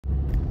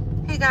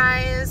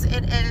guys,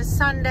 it is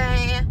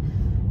Sunday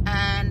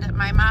and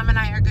my mom and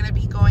I are going to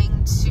be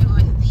going to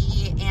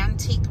the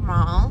Antique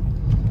Mall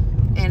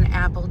in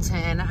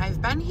Appleton.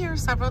 I've been here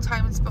several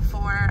times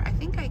before. I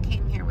think I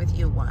came here with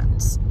you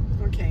once.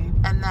 Okay.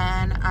 And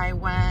then I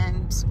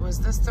went, was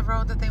this the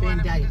road that they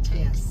wanted me to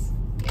take? Yes.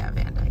 Yeah,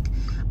 Van Dyke.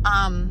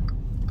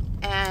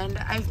 And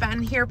I've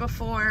been here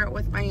before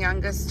with my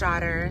youngest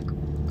daughter.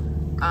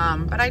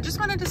 But I just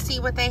wanted to see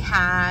what they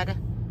had.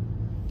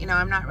 You know,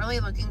 I'm not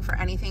really looking for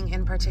anything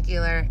in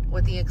particular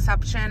with the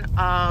exception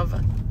of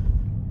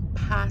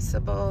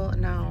possible,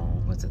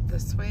 no, was it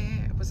this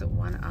way? Was it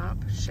one up?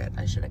 Shit,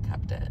 I should have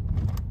kept it.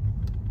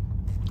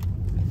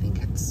 I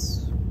think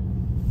it's,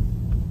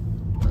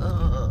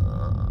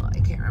 I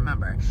can't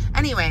remember.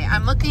 Anyway,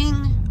 I'm looking,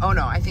 oh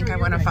no, I think I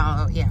want to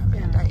follow, yeah,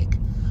 Van Dyke.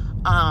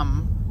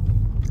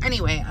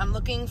 Anyway, I'm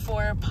looking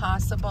for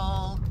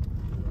possible,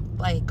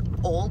 like,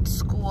 old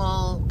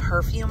school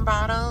perfume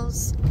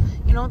bottles.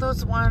 You know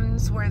those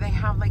ones where they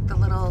have like the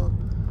little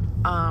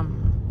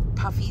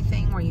puffy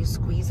thing where you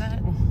squeeze it?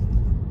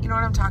 You know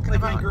what I'm talking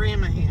about? Like my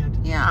grandma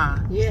had. Yeah.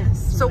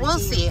 Yes. So we'll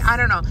see. I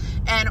don't know.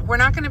 And we're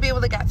not going to be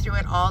able to get through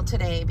it all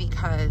today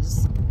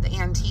because the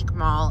Antique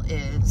Mall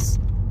is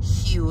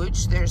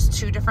huge. There's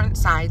two different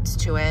sides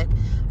to it.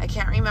 I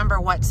can't remember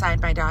what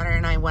side my daughter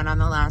and I went on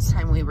the last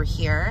time we were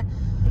here.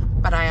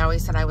 But I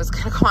always said I was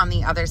going to go on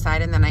the other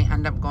side, and then I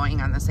end up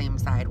going on the same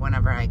side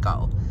whenever I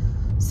go.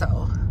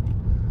 So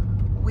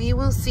we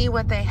will see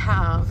what they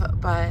have.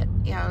 But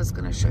yeah, I was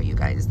going to show you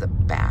guys the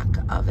back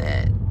of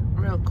it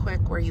real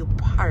quick where you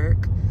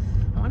park.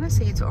 I want to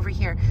say it's over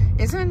here.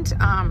 Isn't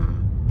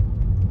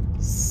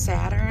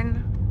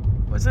Saturn,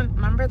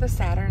 remember the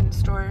Saturn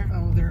store?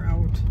 Oh, they're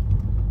out.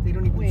 They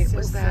don't even Wait, sell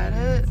was that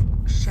Saturns.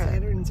 it? Shit.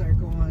 Saturns are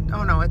gone.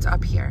 Oh no, it's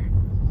up here.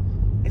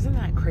 Isn't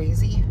that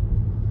crazy?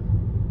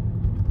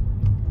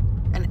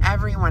 And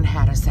everyone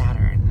had a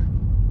Saturn.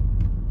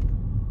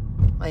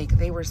 Like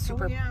they were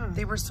super,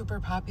 they were super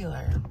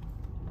popular.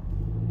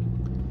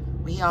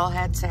 We all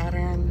had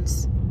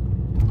Saturns.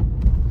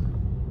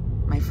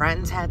 My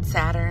friends had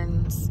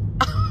Saturns.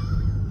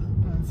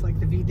 It's like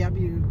the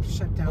VW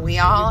shut down. We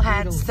all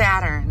had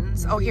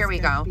Saturns. Oh, here we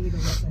go.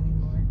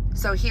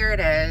 So here it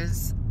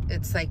is.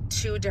 It's like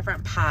two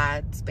different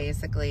pods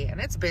basically.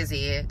 And it's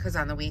busy because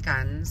on the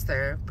weekends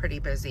they're pretty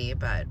busy,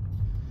 but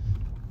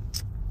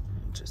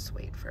just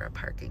wait for a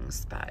parking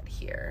spot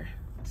here.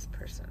 This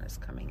person is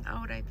coming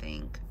out, I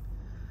think.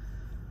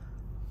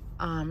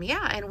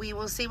 Yeah, and we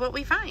will see what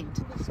we find.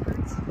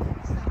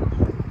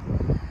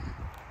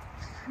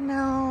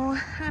 No,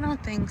 I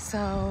don't think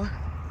so.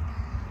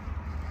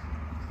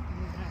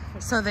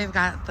 So they've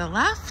got the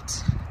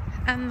left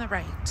and the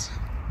right.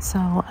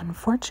 So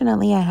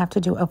unfortunately, I have to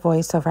do a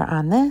voiceover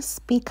on this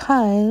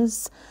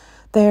because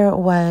there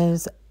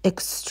was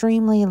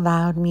extremely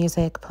loud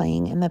music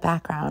playing in the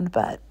background,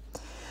 but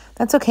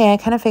that's okay. I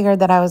kind of figured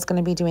that I was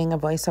going to be doing a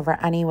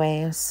voiceover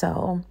anyway,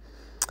 so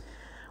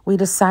we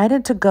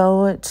decided to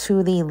go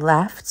to the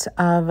left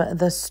of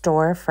the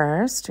store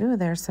first. Ooh,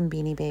 there's some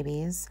Beanie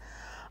Babies.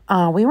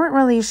 We weren't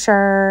really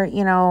sure,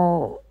 you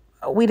know,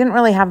 we didn't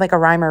really have like a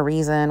rhyme or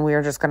reason. We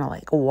were just going to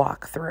like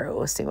walk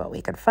through, see what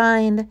we could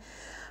find.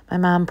 My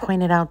mom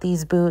pointed out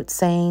these boots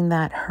saying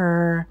that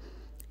her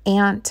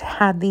aunt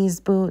had these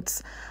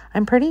boots.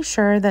 I'm pretty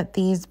sure that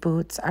these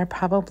boots are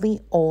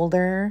probably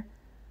older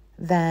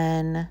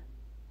than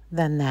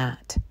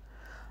that.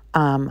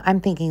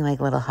 I'm thinking like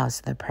Little House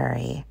of the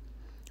Prairie,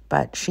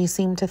 but she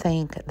seemed to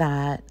think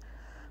that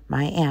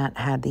my aunt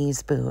had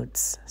these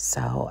boots,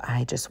 so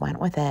I just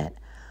went with it.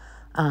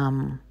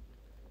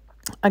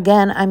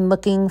 Again, I'm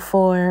looking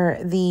for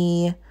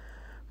the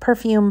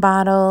perfume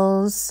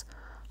bottles,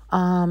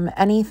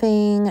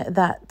 anything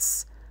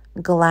that's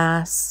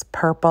glass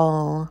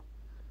purple.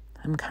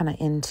 I'm kind of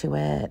into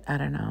it. I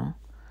don't know.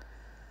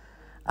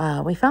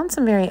 We found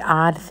some very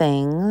odd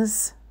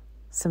things,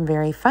 some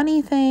very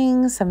funny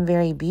things, some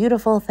very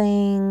beautiful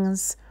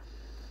things.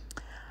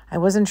 I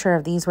wasn't sure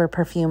if these were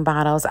perfume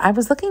bottles. I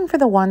was looking for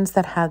the ones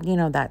that had, you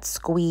know, that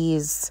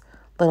squeeze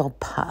little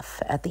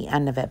puff at the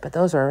end of it, but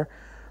those are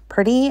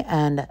pretty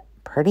and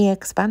pretty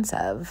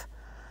expensive.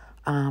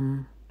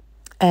 And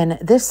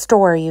this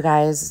store, you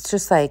guys, it's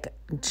just like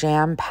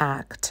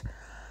jam-packed,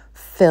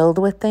 filled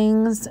with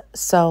things.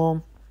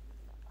 So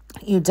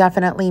you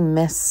definitely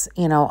miss,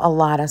 you know, a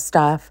lot of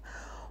stuff.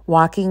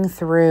 Walking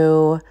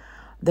through,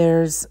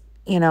 there's,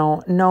 you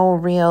know, no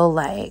real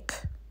like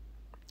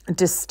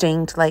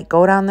distinct, like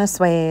go down this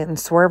way and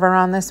swerve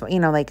around this way, you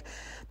know, like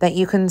that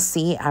you can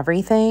see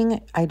everything.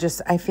 I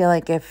feel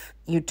like if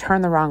you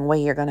turn the wrong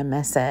way, you're going to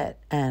miss it.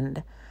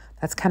 And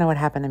that's kind of what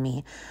happened to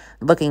me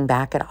looking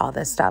back at all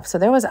this stuff. So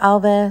there was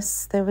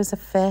Elvis, there was a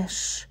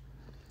fish,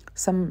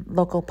 some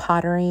local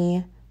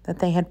pottery that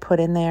they had put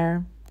in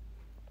there.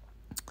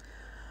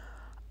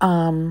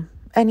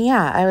 And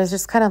yeah, I was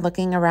just kind of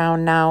looking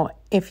around. Now,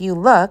 if you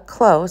look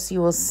close,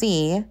 you will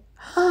see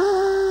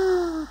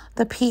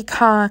the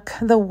peacock,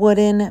 the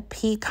wooden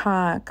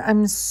peacock.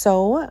 I'm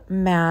so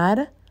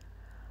mad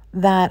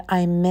that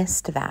I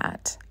missed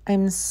that.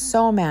 I'm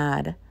so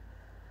mad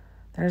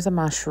There's a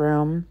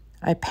mushroom.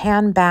 I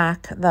pan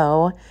back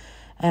though,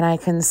 and I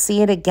can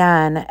see it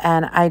again,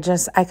 and I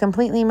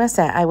completely miss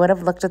it. I would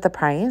have looked at the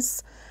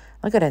price.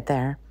 Look at it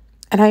there.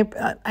 And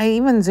I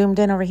even zoomed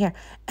in over here,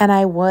 and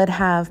I would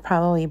have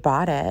probably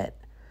bought it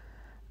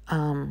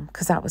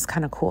because that was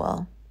kind of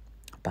cool.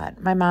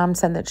 But my mom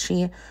said that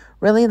she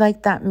really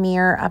liked that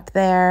mirror up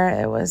there.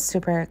 It was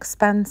super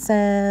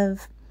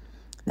expensive.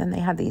 Then they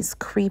had these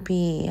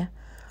creepy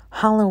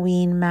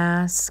Halloween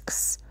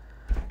masks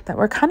that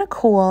were kind of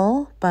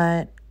cool,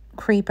 but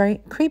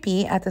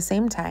creepy at the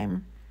same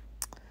time.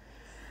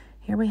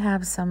 Here we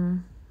have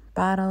some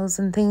bottles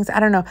and things. I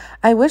don't know.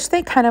 I wish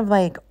they kind of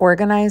like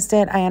organized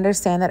it. I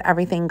understand that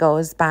everything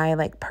goes by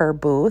like per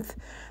booth.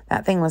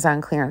 That thing was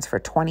on clearance for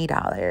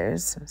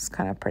 $20. It's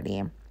kind of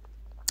pretty.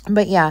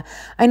 But yeah,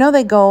 I know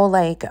they go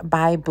like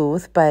by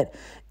booth, but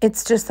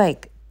it's just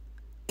like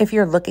if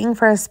you're looking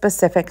for a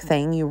specific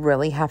thing, you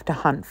really have to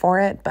hunt for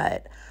it.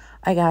 But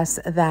I guess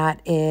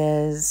that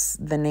is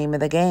the name of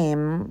the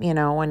game, you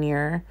know, when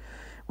you're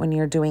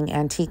doing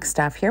antique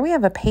stuff. Here we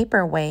have a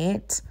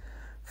paperweight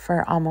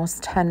for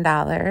almost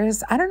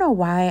 $10. I don't know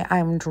why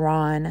I'm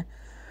drawn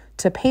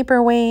to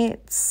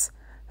paperweights,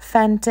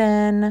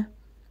 Fenton,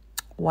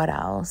 what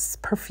else?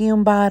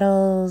 Perfume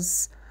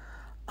bottles,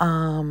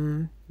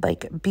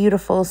 like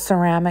beautiful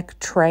ceramic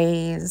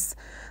trays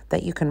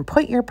that you can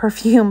put your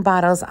perfume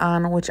bottles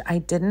on, which I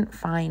didn't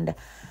find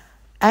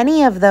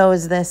any of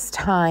those this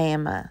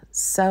time.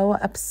 So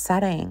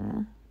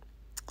upsetting.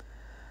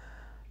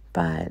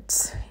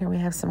 But here we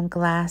have some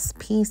glass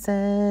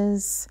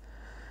pieces,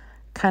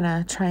 kind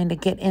of trying to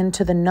get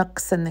into the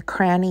nooks and the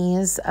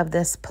crannies of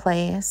this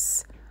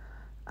place.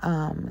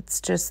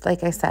 It's just,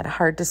 like I said,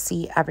 hard to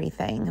see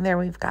everything. There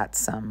we've got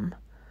some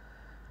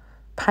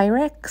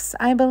Pyrex,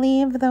 I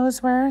believe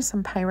those were.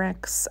 Some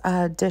Pyrex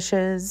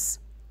dishes.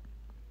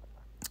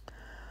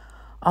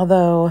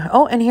 Although,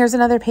 oh, and here's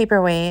another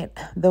paperweight.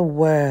 The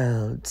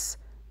world's.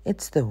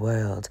 It's the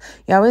world.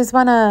 You always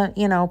want to,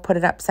 you know, put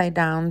it upside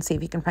down, see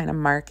if you can find a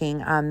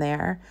marking on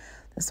there.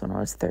 This one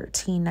was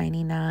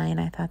 $13.99.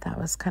 I thought that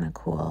was kind of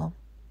cool.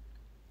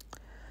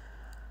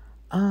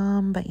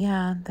 But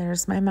yeah,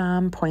 there's my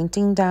mom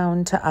pointing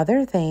down to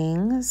other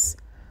things.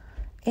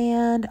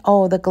 And,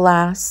 oh, the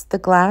glass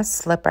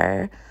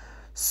slipper.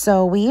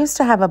 So we used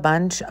to have a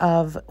bunch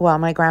of, well,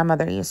 my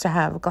grandmother used to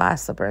have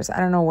glass slippers. I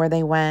don't know where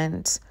they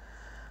went.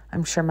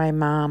 I'm sure my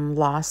mom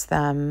lost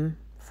them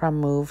from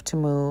move to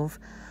move.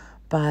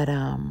 But,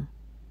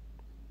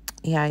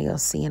 yeah, you'll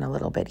see in a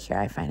little bit here.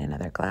 I find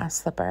another glass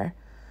slipper.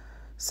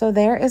 So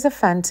there is a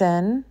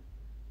Fenton.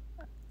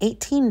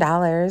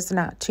 $18,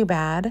 not too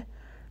bad.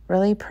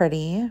 Really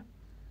pretty.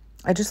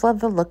 I just love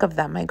the look of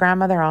them. My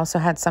grandmother also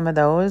had some of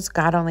those.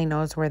 God only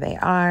knows where they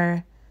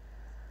are.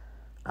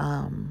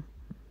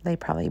 They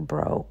probably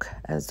broke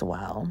as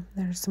well.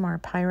 There's some more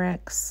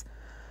Pyrex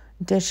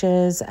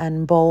dishes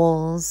and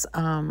bowls.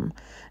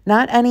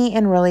 Not any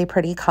in really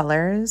pretty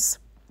colors.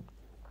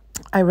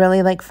 I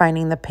really like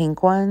finding the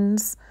pink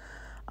ones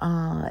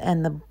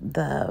and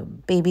the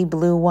baby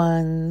blue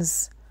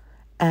ones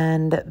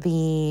and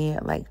the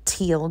like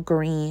teal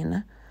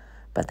green,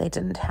 but they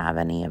didn't have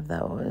any of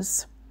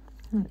those.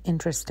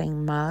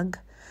 Interesting mug.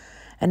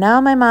 And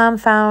now my mom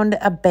found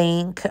a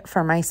bank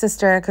for my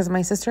sister because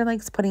my sister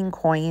likes putting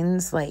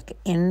coins like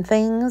in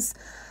things.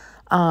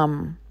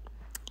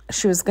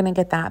 She was going to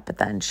get that, but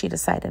then she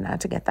decided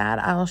not to get that.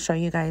 I'll show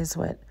you guys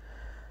what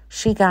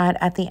she got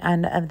at the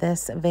end of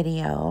this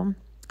video.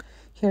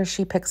 Here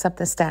she picks up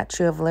the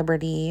Statue of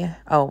Liberty.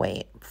 Oh,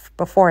 wait.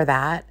 Before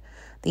that,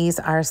 these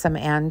are some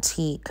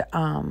antique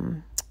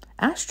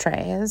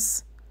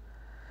ashtrays.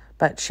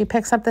 But she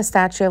picks up the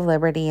Statue of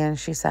Liberty and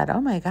she said,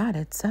 oh my God,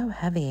 it's so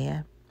heavy.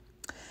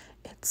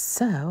 It's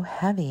so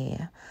heavy.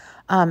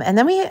 And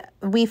then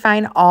we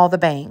find all the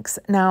banks.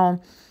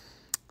 Now,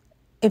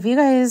 if you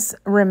guys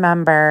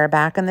remember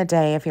back in the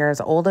day, if you're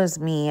as old as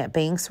me,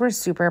 banks were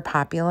super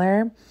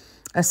popular,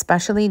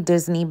 especially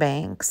Disney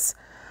banks.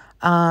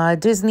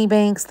 Disney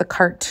banks, the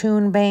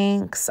cartoon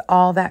banks,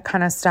 all that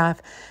kind of stuff.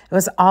 It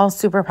was all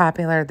super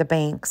popular, the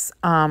banks.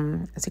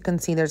 As you can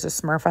see, there's a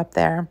Smurf up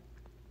there.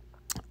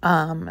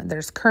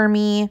 There's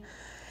Kermie.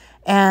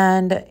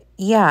 And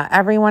yeah,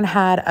 everyone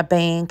had a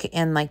bank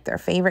in like their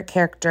favorite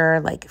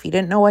character. Like if you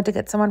didn't know what to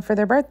get someone for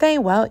their birthday,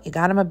 well, you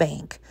got them a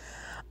bank.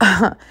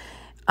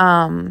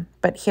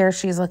 But here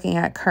she's looking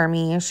at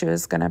Kermie. She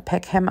was going to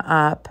pick him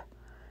up.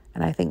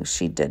 And I think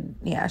she did.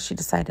 Yeah, she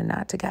decided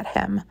not to get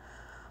him.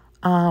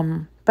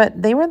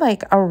 But they were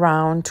like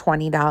around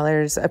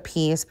 $20 a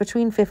piece,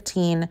 between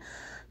 $15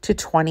 to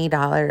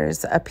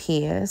 $20 a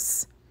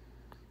piece.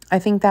 I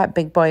think that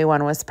big boy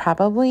one was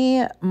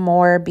probably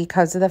more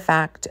because of the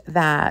fact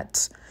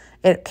that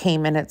it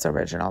came in its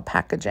original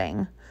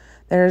packaging.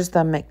 There's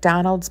the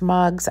McDonald's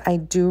mugs. I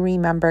do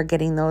remember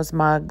getting those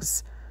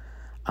mugs.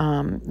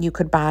 You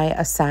could buy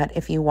a set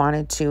if you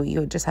wanted to.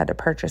 You just had to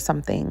purchase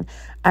something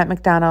at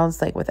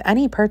McDonald's. Like with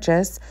any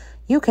purchase,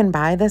 you can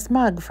buy this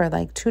mug for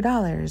like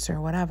 $2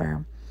 or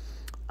whatever.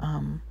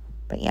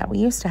 But yeah, we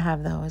used to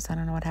have those. I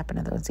don't know what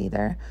happened to those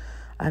either.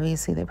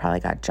 Obviously, they probably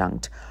got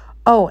junked.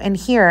 Oh, and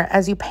here,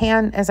 as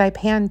I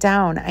pan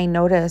down, I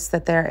noticed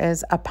that there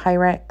is a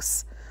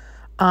Pyrex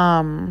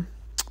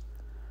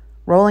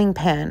rolling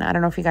pin. I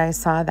don't know if you guys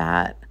saw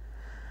that.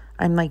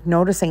 I'm like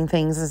noticing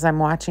things as I'm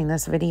watching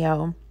this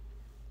video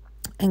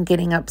and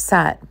getting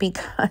upset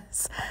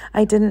because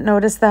I didn't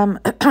notice them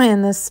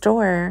in the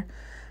store,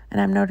 and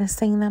I'm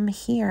noticing them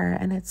here,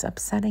 and it's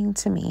upsetting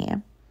to me.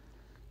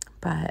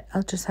 But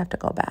I'll just have to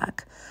go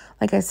back.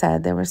 Like I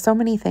said, there were so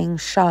many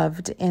things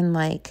shoved in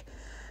like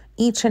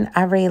each and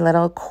every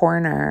little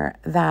corner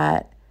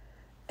that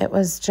it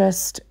was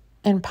just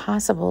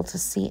impossible to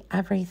see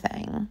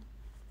everything.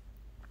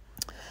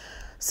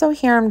 So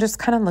here I'm just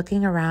kind of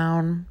looking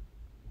around,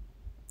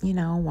 you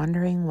know,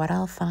 wondering what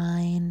I'll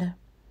find.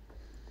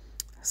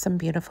 Some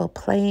beautiful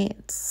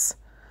plates.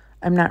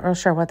 I'm not real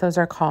sure what those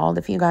are called.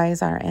 If you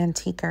guys are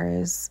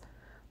antiquers,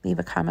 leave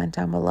a comment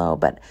down below.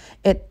 But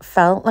it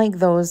felt like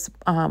those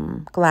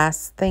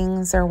glass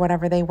things or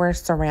whatever they were,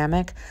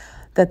 ceramic,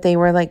 that they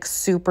were like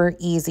super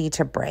easy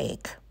to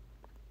break.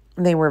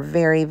 They were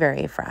very,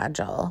 very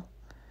fragile.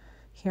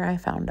 Here I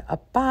found a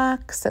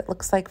box. It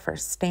looks like for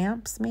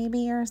stamps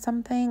maybe or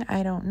something.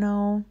 I don't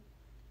know.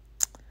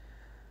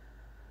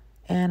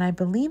 And I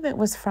believe it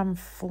was from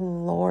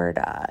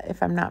Florida,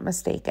 if I'm not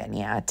mistaken.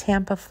 Yeah,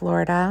 Tampa,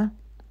 Florida.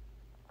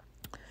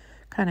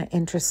 Kind of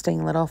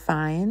interesting little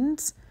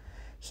finds.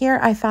 Here,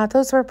 I thought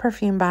those were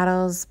perfume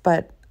bottles,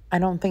 but I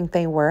don't think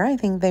they were. I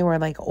think they were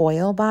like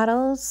oil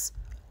bottles.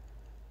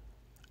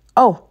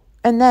 Oh,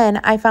 and then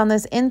I found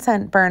this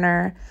incense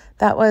burner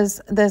that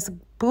was this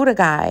Buddha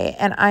guy,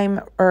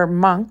 or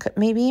monk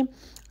maybe.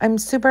 I'm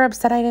super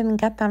upset I didn't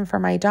get them for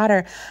my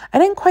daughter. I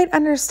didn't quite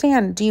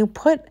understand. Do you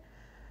put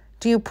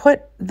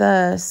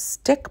the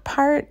stick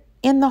part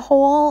in the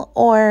hole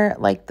or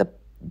like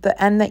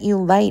the end that you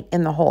light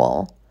in the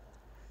hole?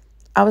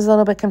 I was a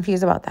little bit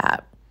confused about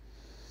that.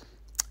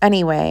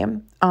 Anyway,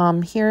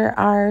 here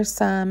are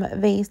some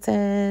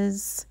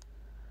vases.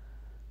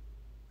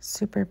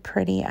 Super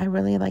pretty. I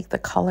really like the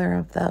color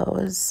of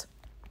those.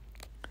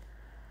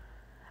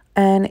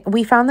 And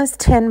we found this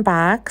tin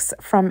box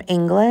from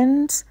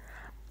England.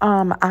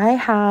 I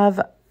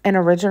have an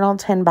original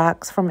tin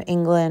box from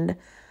England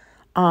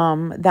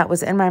that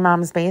was in my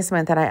mom's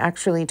basement that I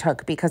actually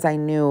took because I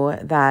knew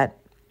that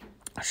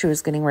she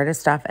was getting rid of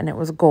stuff, and it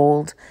was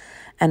gold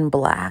and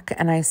black,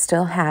 and I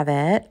still have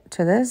it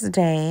to this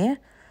day.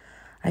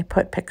 I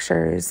put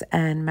pictures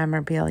and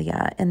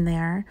memorabilia in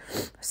there,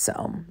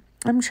 so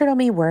I'm sure it'll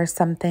be worth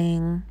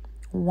something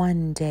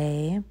one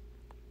day.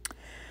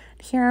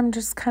 Here I'm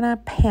just kind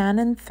of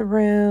panning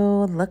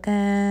through,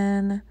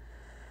 looking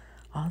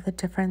all the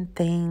different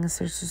things.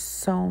 There's just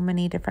so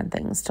many different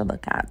things to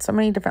look at. So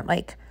many different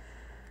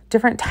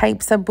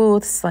types of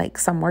booths, like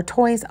some were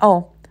toys.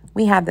 Oh,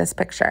 we had this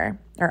picture,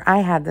 or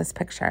I had this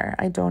picture.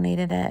 I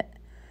donated it.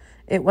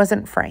 It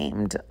wasn't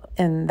framed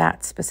in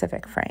that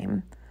specific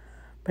frame,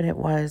 but it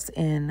was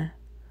in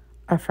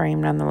a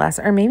frame nonetheless.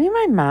 Or maybe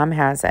my mom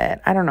has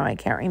it. I don't know. I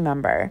can't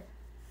remember.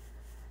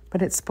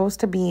 But it's supposed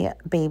to be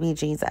baby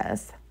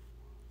Jesus,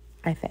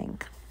 I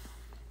think.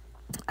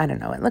 I don't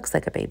know. It looks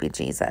like a baby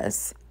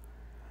Jesus.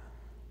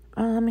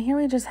 Here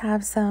we just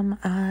have some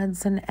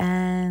odds and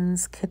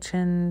ends,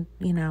 kitchen,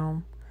 you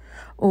know.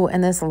 Oh,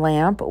 and this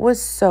lamp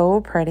was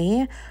so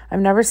pretty. I've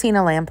never seen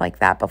a lamp like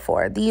that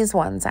before. These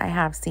ones, I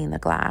have seen the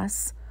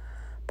glass.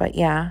 But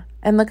yeah.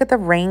 And look at the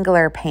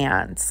Wrangler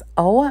pants.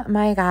 Oh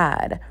my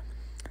God.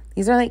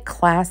 These are like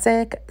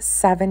classic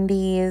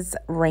 70s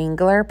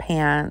Wrangler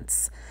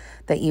pants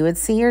that you would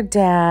see your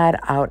dad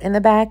out in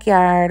the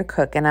backyard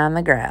cooking on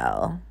the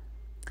grill.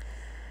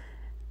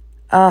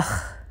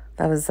 Ugh,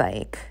 that was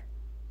like,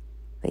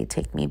 they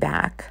take me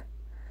back.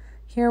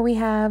 Here we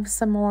have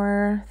some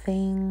more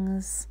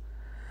things.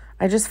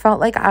 I just felt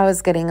like I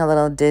was getting a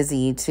little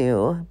dizzy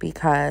too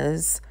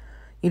because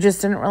you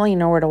just didn't really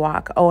know where to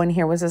walk. Oh, and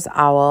here was this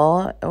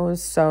owl. It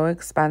was so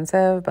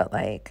expensive, but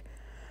like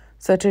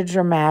such a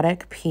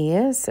dramatic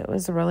piece. It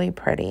was really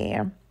pretty.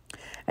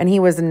 And he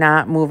was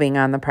not moving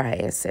on the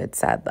price. It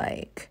said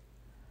like,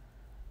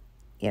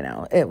 you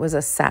know, it was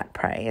a set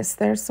price.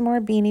 There's some more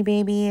Beanie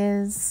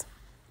Babies.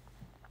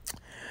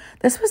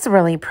 This was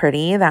really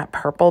pretty, that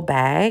purple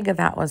bag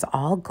that was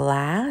all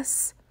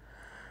glass.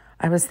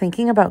 I was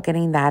thinking about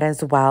getting that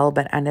as well,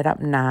 but ended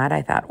up not.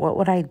 I thought, what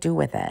would I do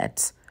with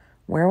it?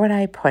 Where would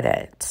I put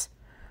it?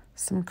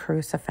 Some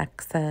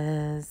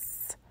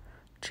crucifixes,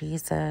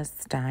 Jesus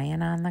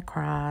dying on the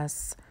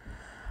cross,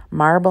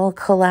 marble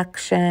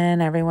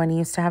collection. Everyone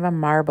used to have a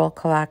marble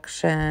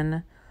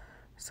collection.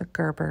 It's a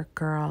Gerber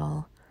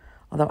girl.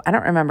 Although I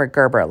don't remember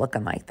Gerber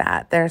looking like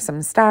that. There's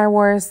some Star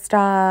Wars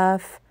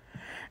stuff.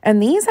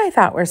 And these I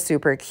thought were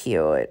super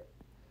cute.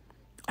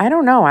 I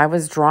don't know. I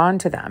was drawn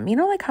to them. You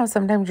know, like how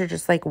sometimes you're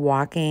just like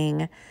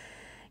walking,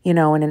 you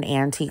know, in an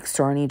antique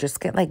store and you just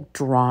get like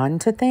drawn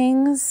to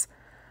things.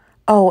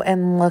 Oh,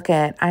 and look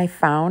I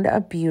found a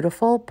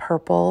beautiful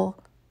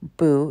purple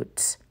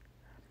boot.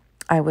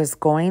 I was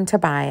going to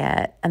buy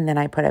it and then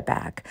I put it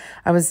back.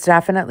 I was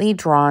definitely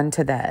drawn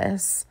to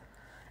this.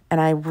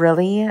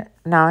 And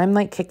now I'm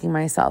like kicking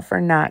myself for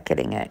not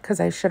getting it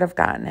because I should have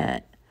gotten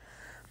it.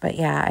 But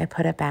yeah, I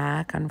put it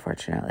back,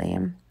 unfortunately.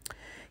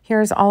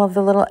 Here's all of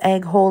the little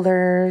egg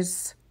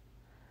holders.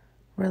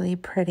 Really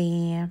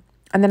pretty.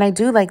 And then I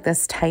do like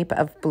this type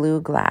of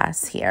blue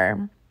glass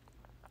here.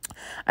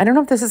 I don't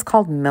know if this is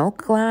called milk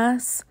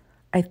glass.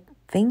 I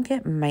think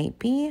it might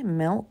be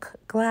milk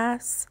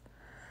glass.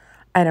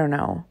 I don't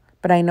know.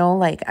 But I know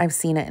like I've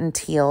seen it in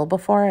teal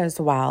before as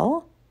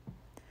well.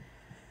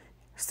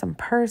 Some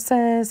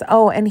purses.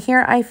 Oh, and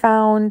here I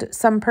found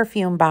some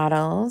perfume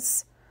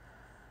bottles.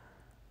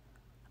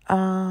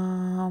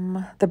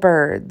 The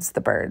birds.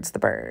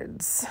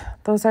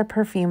 Those are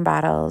perfume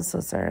bottles.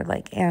 Those are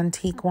like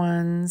antique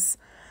ones.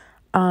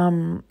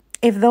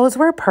 If those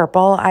were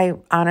purple, I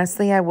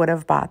would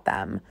have bought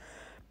them.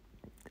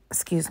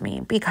 Excuse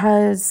me,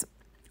 because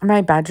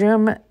my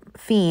bedroom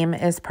theme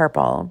is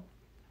purple.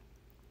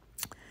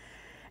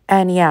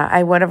 And yeah,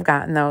 I would have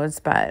gotten those,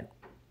 but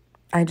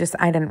I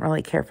didn't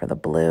really care for the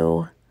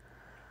blue.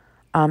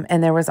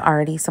 And there was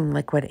already some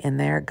liquid in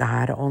there.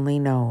 God only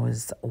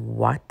knows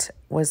what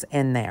was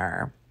in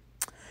there.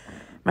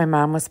 My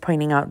mom was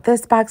pointing out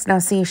this box. Now,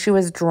 see, she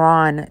was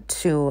drawn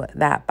to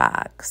that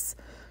box.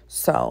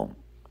 So,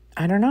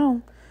 I don't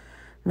know.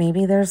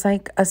 Maybe there's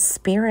like a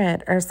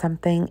spirit or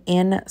something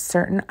in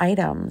certain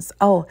items.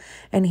 Oh,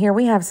 and here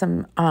we have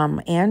some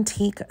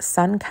antique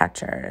sun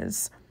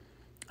catchers.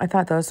 I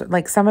thought those,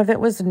 like some of it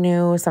was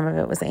new, some of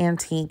it was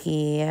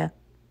antique-y.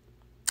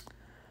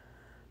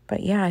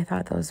 But yeah, I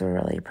thought those were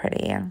really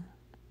pretty.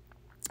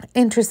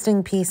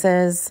 Interesting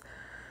pieces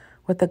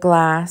with the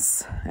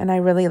glass. And I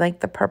really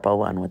like the purple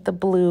one with the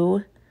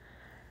blue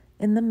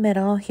in the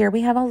middle. Here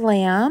we have a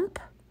lamp.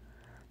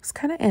 It's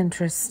kind of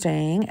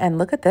interesting. And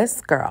look at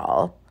this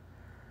girl.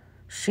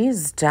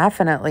 She's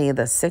definitely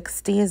the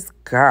 60s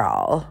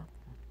girl.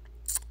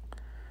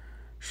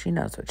 She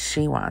knows what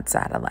she wants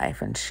out of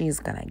life, and she's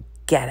going to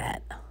get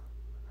it.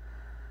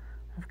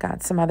 I've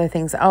got some other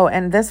things. Oh,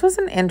 and this was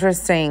an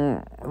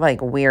interesting,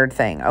 like, weird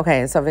thing.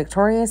 Okay, so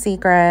Victoria's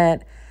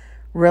Secret,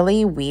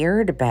 really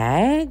weird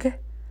bag.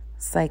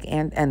 It's like,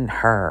 and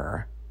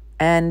her.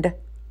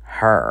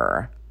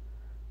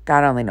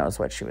 God only knows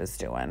what she was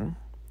doing.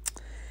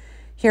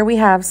 Here we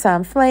have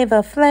some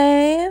Flavor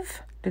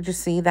Flav. Did you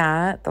see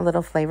that? The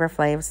little Flavor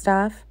Flav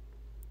stuff.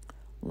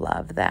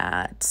 Love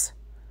that.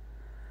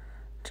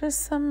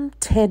 Just some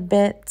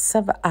tidbits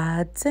of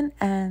odds and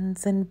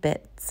ends and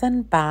bits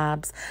and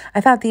bobs. I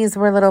thought these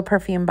were little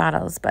perfume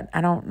bottles, but I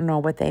don't know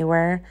what they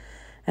were.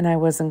 And I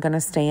wasn't going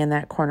to stay in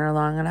that corner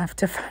long enough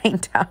to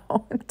find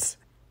out.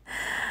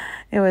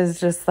 It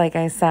was just, like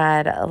I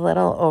said, a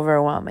little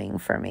overwhelming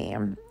for me.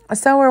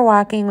 So we're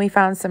walking. We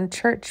found some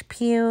church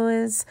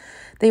pews.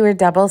 They were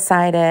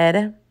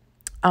double-sided.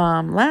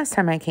 Last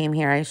time I came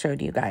here, I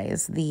showed you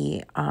guys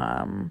the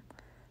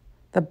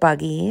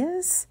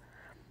buggies.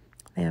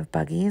 They have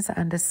buggies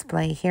on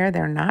display here.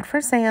 They're not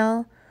for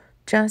sale,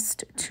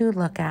 just to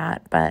look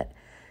at. But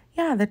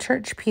yeah, the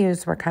church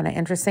pews were kind of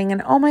interesting.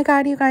 And oh my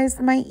God, you guys,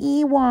 my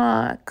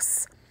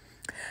Ewoks.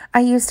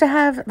 I used to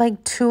have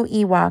like 2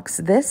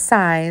 Ewoks this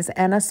size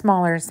and a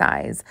smaller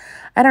size.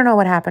 I don't know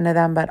what happened to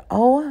them, but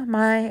oh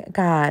my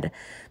God.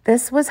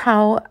 This was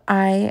how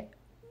I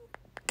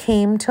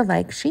came to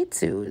like Shih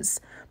Tzus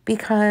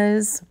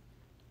because,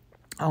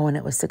 oh, and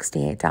it was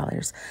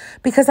 $68.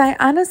 Because I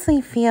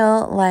honestly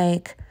feel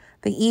like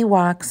the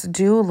Ewoks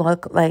do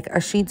look like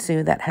a Shih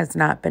Tzu that has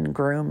not been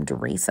groomed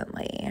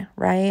recently,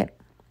 right?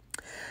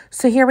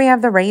 So here we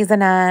have the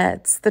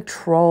Raisinets, the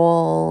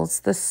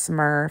Trolls, the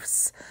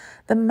Smurfs,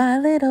 the My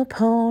Little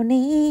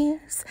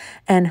Ponies.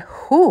 And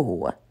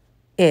who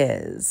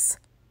is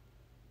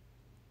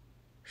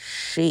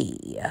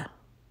she?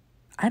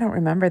 I don't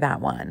remember that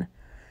one.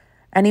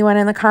 Anyone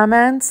in the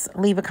comments?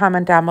 Leave a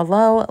comment down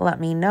below. Let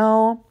me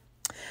know.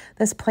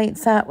 This plate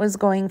set was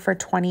going for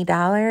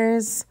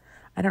 $20.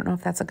 I don't know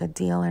if that's a good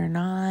deal or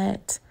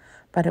not,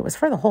 but it was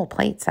for the whole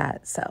plate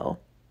set, so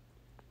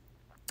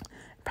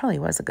it probably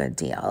was a good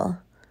deal.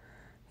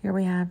 Here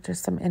we have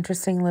just some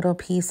interesting little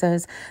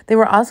pieces. They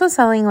were also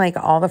selling like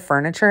all the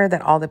furniture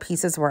that all the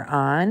pieces were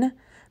on,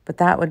 but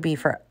that would be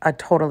for a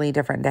totally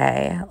different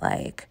day.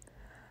 Like,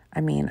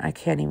 I mean, I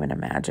can't even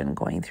imagine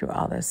going through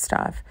all this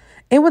stuff.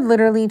 It would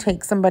literally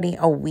take somebody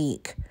a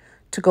week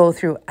to go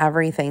through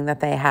everything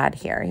that they had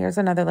here. Here's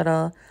another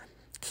little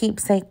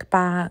keepsake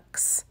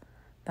box.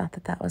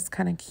 Thought that was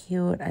kind of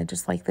cute. I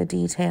just like the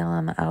detail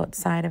on the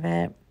outside of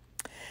it.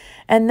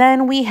 And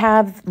then we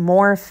have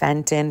more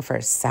Fenton for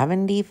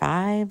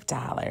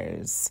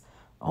 $75.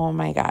 Oh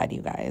my God,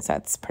 you guys,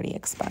 that's pretty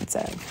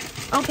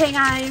expensive. Okay,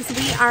 guys,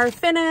 we are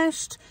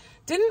finished.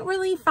 Didn't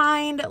really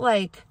find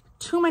like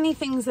too many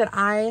things that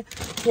I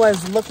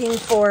was looking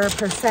for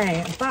per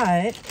se,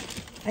 but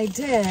I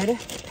did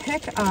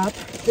pick up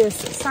this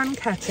sun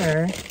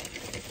catcher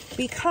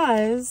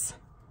because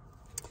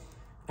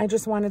I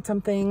just wanted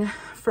something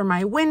for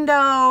my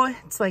window.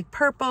 It's like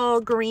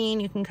purple, green.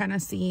 You can kind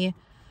of see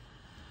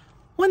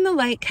when the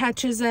light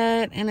catches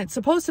it, and it's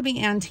supposed to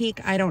be antique.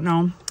 I don't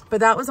know,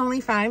 but that was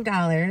only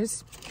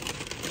 $5.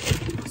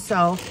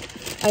 So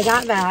I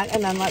got that.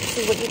 And then let's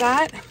see what you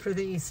got. For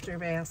the Easter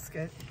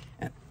basket.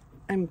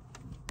 I'm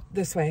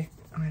this way.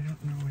 Oh, I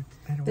don't know what,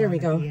 I don't There we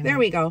go. There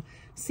we go.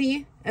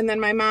 See? And then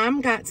my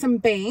mom got some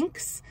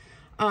banks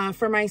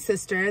for my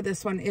sister.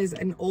 This one is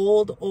an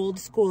old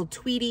school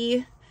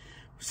Tweety.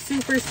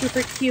 Super,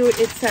 super cute.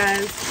 It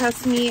says,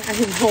 trust me,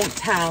 I won't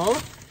tell.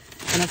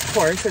 And of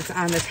course, it's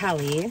on the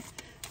telly.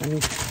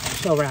 And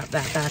she'll wrap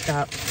that back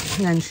up.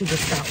 And then she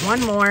just got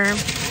one more.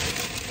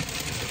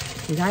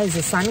 You guys,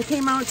 the sun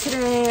came out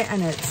today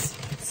and it's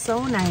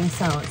so nice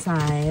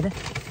outside.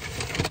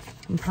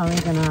 I'm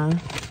probably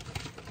gonna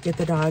get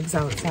the dogs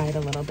outside a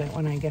little bit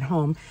when I get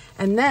home.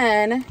 And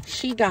then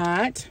she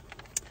got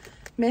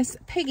Miss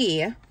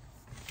Piggy.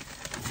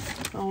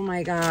 Oh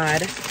my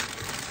God.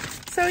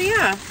 So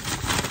yeah.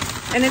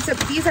 And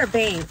these are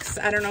banks.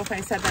 I don't know if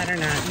I said that or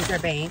not. These are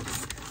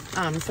banks.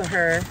 So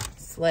her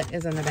slit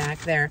is in the back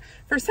there.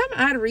 For some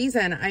odd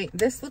reason,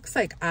 this looks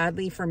like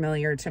oddly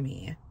familiar to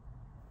me.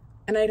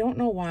 And I don't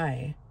know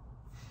why.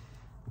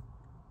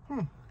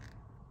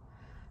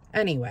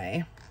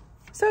 Anyway.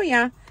 So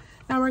yeah.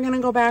 Now we're gonna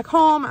go back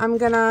home. I'm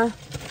gonna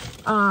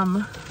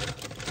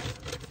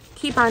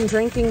keep on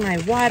drinking my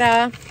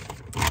water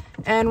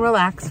and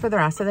relax for the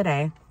rest of the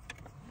day.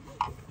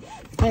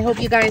 I hope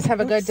you guys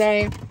have a good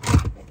day.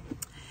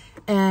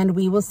 And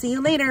we will see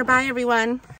you later. Bye, everyone.